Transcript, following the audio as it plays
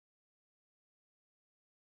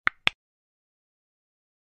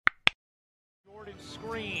Jordan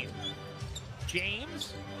screen.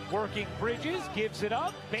 James working Bridges, gives it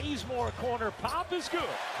up. Bazemore corner pop is good.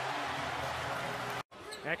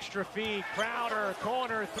 Extra feed, Crowder,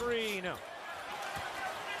 corner three, no.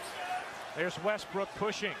 There's Westbrook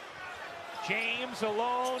pushing. James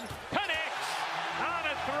alone, connects on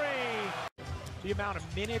a three. The amount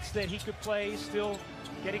of minutes that he could play, still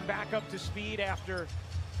getting back up to speed after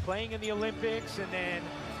playing in the Olympics and then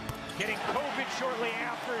getting COVID shortly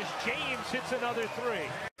after as James hits another three.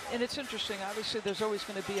 And it's interesting, obviously there's always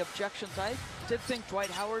going to be objections. I did think Dwight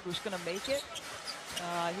Howard was going to make it.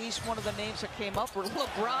 He's one of the names that came up where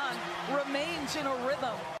LeBron remains in a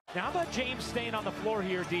rhythm. Now how about James staying on the floor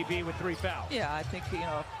here, DB, with 3 fouls? Yeah, I think,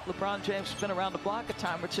 LeBron James has been around the block a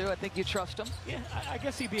time or two. I think you trust him. Yeah, I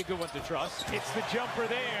guess he'd be a good one to trust. It's the jumper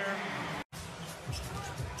there.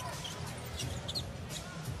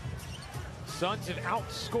 Suns have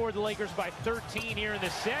outscored the Lakers by 13 here in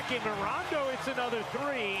the second. Rondo hits another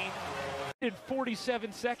three in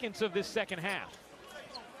 47 seconds of this second half.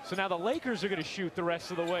 So now the Lakers are going to shoot the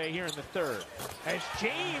rest of the way here in the third. As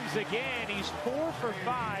James again, he's 4 for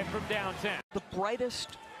 5 from downtown. The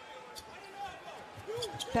brightest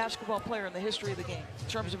basketball player in the history of the game in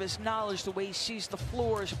terms of his knowledge, the way he sees the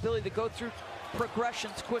floor, his ability to go through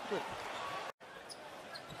progressions quickly.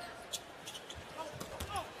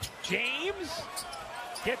 James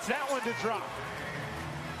gets that one to drop.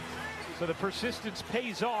 So the persistence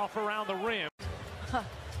pays off around the rim.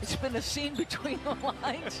 It's been a scene between the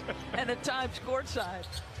lines and at times courtside.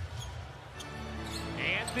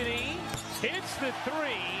 Anthony hits the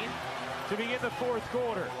three to begin the fourth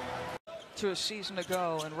quarter. To a season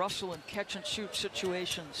ago, and Russell in catch-and-shoot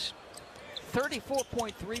situations.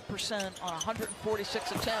 34.3% on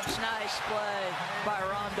 146 attempts. Nice play by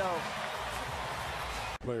Rondo.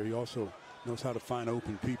 Player, he also knows how to find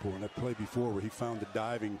open people. In that play before where he found the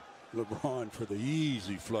diving LeBron for the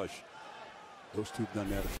easy flush. Those two have done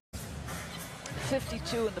that.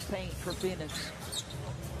 52 in the paint for Phoenix.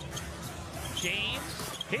 James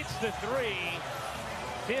hits the three.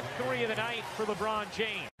 5th three of the night for LeBron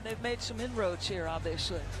James. They've made some inroads here,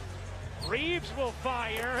 obviously. Reeves will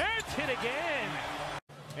fire and hit again.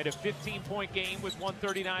 And a 15-point game with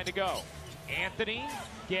 1:39 to go. Anthony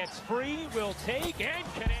gets free, will take and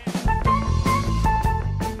connect.